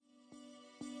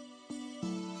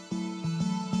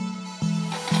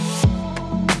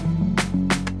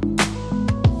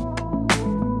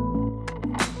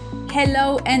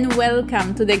Hello and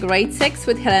welcome to the Great Sex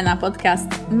with Helena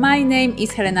podcast. My name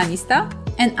is Helena Nista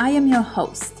and I am your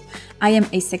host. I am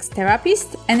a sex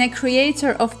therapist and a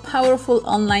creator of powerful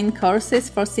online courses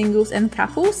for singles and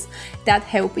couples that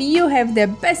help you have the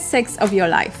best sex of your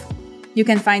life. You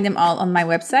can find them all on my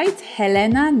website,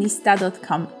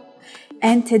 helenanista.com.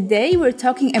 And today we're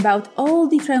talking about all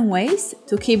different ways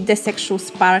to keep the sexual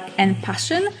spark and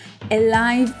passion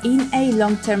alive in a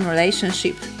long-term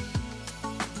relationship.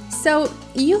 So,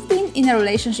 you've been in a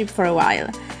relationship for a while.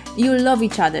 You love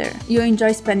each other, you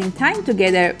enjoy spending time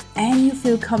together, and you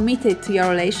feel committed to your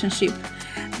relationship.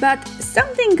 But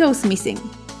something goes missing.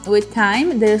 With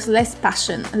time, there's less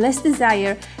passion, less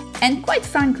desire, and quite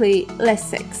frankly, less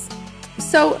sex.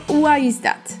 So, why is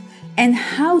that? And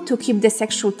how to keep the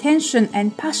sexual tension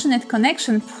and passionate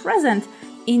connection present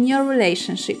in your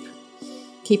relationship?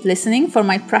 Keep listening for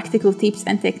my practical tips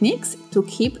and techniques to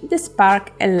keep the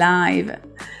spark alive.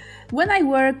 When I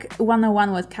work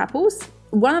one-on-one with couples,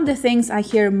 one of the things I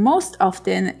hear most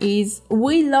often is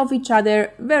we love each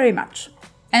other very much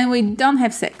and we don't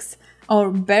have sex or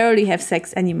barely have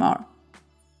sex anymore.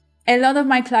 A lot of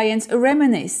my clients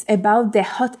reminisce about the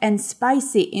hot and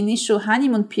spicy initial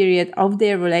honeymoon period of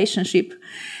their relationship,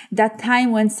 that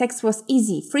time when sex was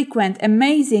easy, frequent,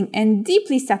 amazing, and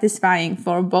deeply satisfying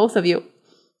for both of you.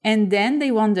 And then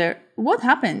they wonder, what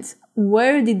happened?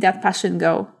 Where did that passion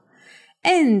go?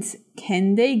 And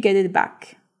can they get it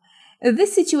back?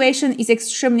 This situation is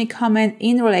extremely common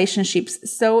in relationships,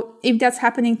 so if that's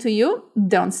happening to you,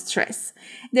 don't stress.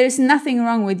 There is nothing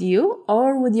wrong with you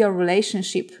or with your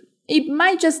relationship. It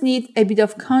might just need a bit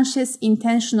of conscious,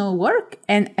 intentional work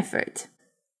and effort.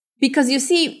 Because you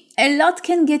see, a lot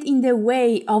can get in the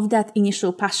way of that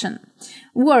initial passion.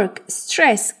 Work,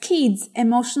 stress, kids,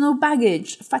 emotional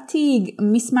baggage, fatigue,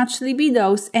 mismatched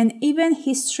libidos, and even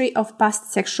history of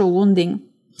past sexual wounding.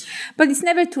 But it's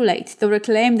never too late to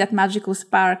reclaim that magical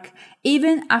spark,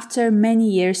 even after many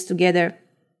years together.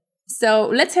 So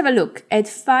let's have a look at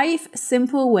 5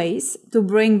 simple ways to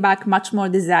bring back much more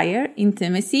desire,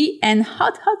 intimacy, and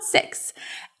hot sex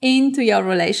into your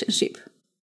relationship.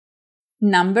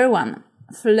 Number 1.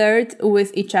 Flirt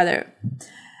with each other.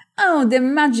 Oh, the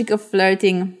magic of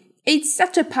flirting. It's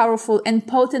such a powerful and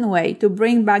potent way to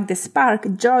bring back the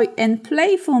spark, joy, and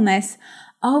playfulness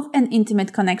of an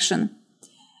intimate connection.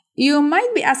 You might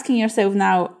be asking yourself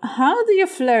now, how do you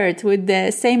flirt with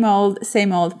the same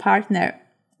old partner?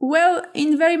 Well,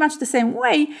 in very much the same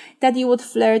way that you would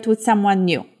flirt with someone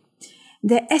new.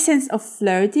 The essence of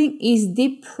flirting is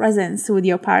deep presence with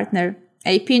your partner,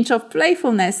 a pinch of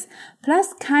playfulness,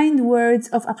 plus kind words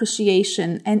of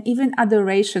appreciation and even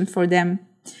adoration for them.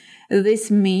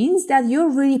 This means that you're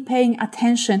really paying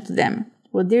attention to them,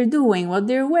 what they're doing, what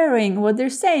they're wearing, what they're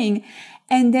saying,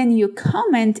 and then you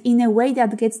comment in a way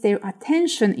that gets their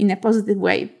attention in a positive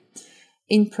way.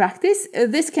 In practice,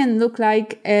 this can look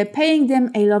like paying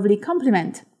them a lovely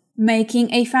compliment,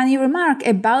 making a funny remark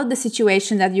about the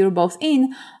situation that you're both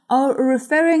in, or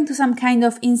referring to some kind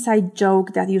of inside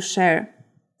joke that you share.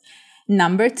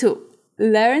 Number 2,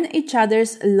 learn each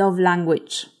other's love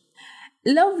language.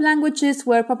 Love languages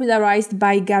were popularized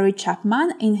by Gary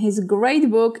Chapman in his great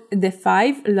book, The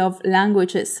 5 Love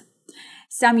Languages.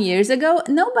 Some years ago,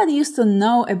 nobody used to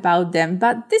know about them,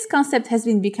 but this concept has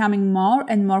been becoming more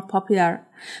and more popular,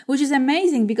 which is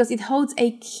amazing because it holds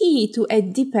a key to a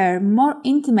deeper, more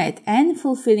intimate and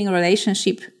fulfilling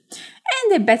relationship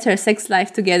and a better sex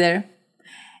life together.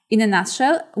 In a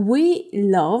nutshell, we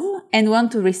love and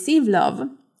want to receive love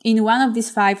in one of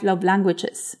these 5 love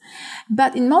languages.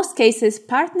 But in most cases,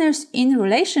 partners in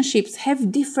relationships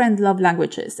have different love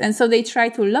languages, and so they try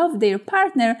to love their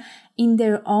partner in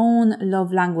their own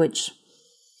love language.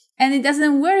 And it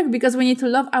doesn't work because we need to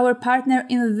love our partner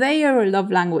in their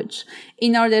love language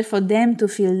in order for them to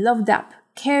feel loved up,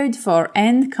 cared for,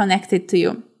 and connected to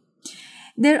you.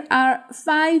 There are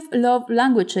 5 love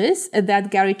languages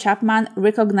that Gary Chapman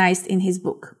recognized in his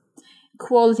book: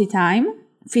 quality time,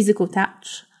 physical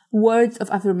touch, words of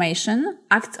affirmation,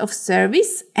 acts of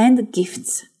service, and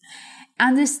gifts.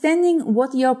 Understanding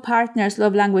what your partner's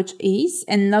love language is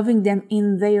and loving them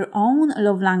in their own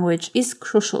love language is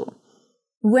crucial.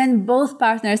 When both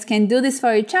partners can do this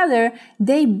for each other,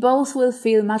 they both will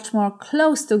feel much more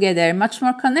close together, much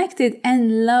more connected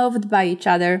and loved by each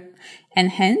other, and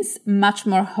hence much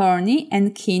more horny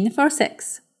and keen for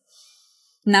sex.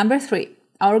 Number 3.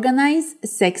 Organize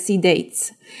sexy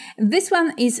dates. This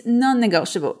one is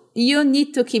non-negotiable. You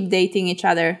need to keep dating each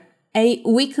other. A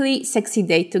weekly sexy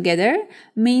date together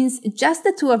means just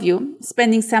the two of you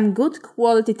spending some good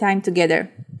quality time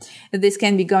together. This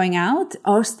can be going out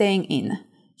or staying in,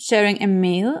 sharing a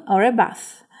meal or a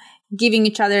bath. giving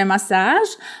each other a massage,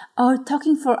 or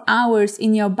talking for hours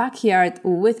in your backyard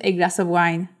with a glass of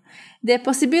wine. The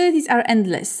possibilities are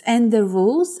endless and the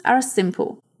rules are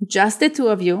simple. Just the two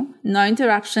of you, no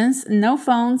interruptions, no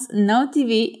phones, no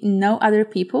TV, no other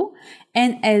people,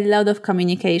 and a lot of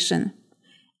communication.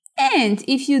 And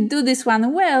if you do this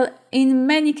one well, in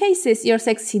many cases, your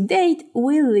sexy date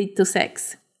will lead to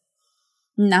sex.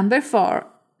 Number 4,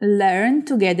 learn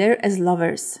together as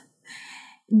lovers.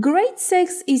 Great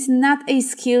sex is not a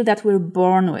skill that we're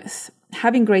born with.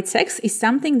 Having great sex is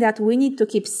something that we need to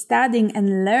keep studying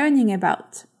and learning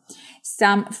about.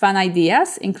 Some fun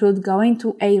ideas include going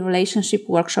to a relationship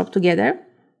workshop together,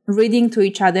 reading to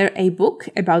each other a book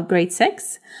about great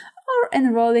sex, or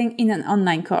enrolling in an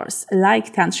online course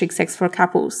like Tantric Sex for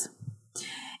Couples.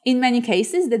 In many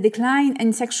cases, the decline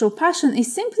in sexual passion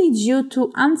is simply due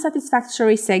to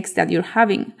unsatisfactory sex that you're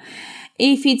having.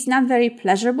 If it's not very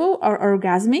pleasurable or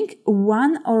orgasmic,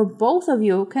 one or both of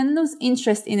you can lose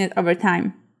interest in it over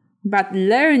time. But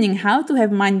learning how to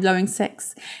have mind-blowing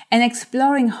sex and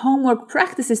exploring homework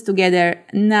practices together,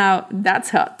 now that's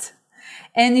hot.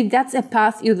 And if that's a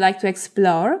path you'd like to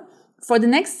explore, for the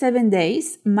next 7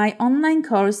 days, my online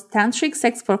course Tantric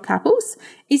Sex for Couples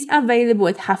is available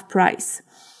at half price.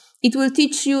 It will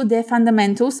teach you the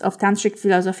fundamentals of Tantric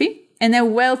philosophy and a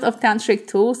wealth of Tantric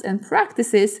tools and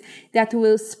practices that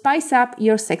will spice up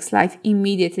your sex life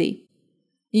immediately.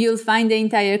 You'll find the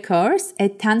entire course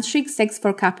at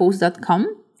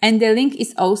tantricsexforcouples.com, and the link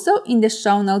is also in the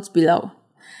show notes below.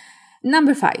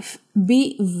 Number 5,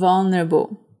 be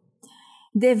vulnerable.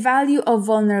 The value of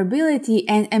vulnerability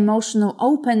and emotional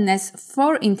openness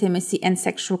for intimacy and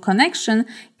sexual connection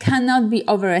cannot be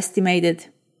overestimated.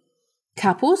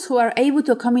 Couples who are able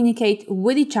to communicate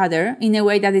with each other in a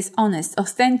way that is honest,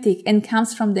 authentic, and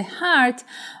comes from the heart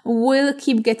will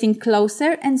keep getting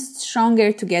closer and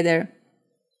stronger together.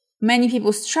 Many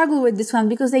people struggle with this one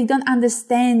because they don't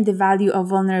understand the value of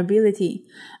vulnerability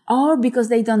or because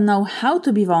they don't know how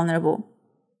to be vulnerable.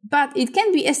 But it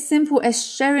can be as simple as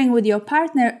sharing with your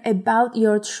partner about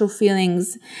your true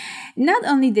feelings. Not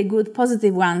only the good,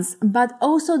 positive ones, but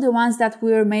also the ones that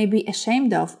we're maybe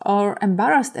ashamed of or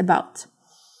embarrassed about.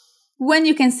 When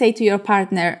you can say to your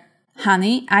partner,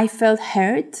 "Honey, I felt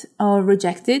hurt or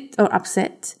rejected or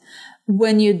upset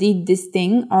when you did this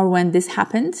thing or when this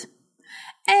happened."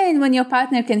 And when your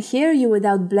partner can hear you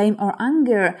without blame or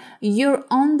anger, you're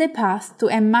on the path to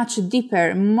a much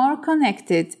deeper, more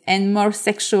connected, and more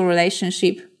sexual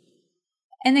relationship.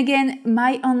 And again,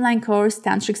 my online course,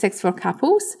 Tantric Sex for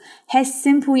Couples, has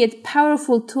simple yet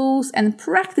powerful tools and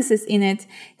practices in it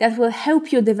that will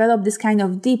help you develop this kind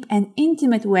of deep and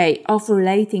intimate way of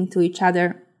relating to each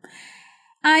other.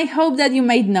 I hope that you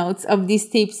made notes of these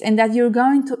tips and that you're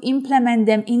going to implement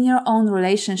them in your own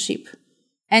relationship.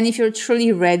 And if you're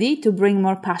truly ready to bring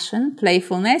more passion,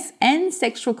 playfulness, and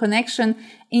sexual connection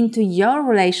into your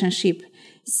relationship,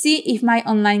 see if my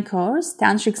online course,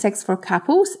 Tantric Sex for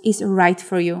Couples, is right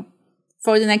for you.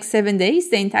 For the next 7 days,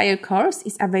 the entire course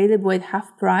is available at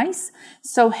half price,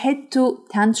 so head to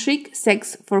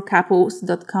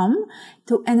tantricsexforcouples.com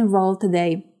to enroll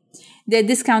today. The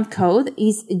discount code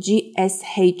is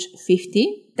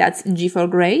GSH50. That's G for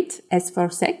great, S for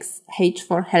sex, H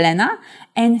for Helena,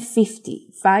 and 50.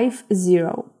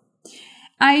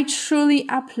 I truly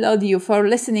applaud you for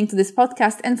listening to this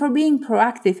podcast and for being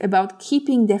proactive about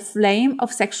keeping the flame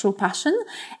of sexual passion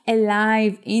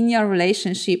alive in your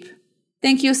relationship.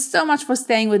 Thank you so much for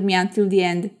staying with me until the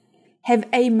end. Have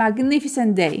a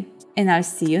magnificent day, and I'll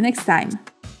see you next time.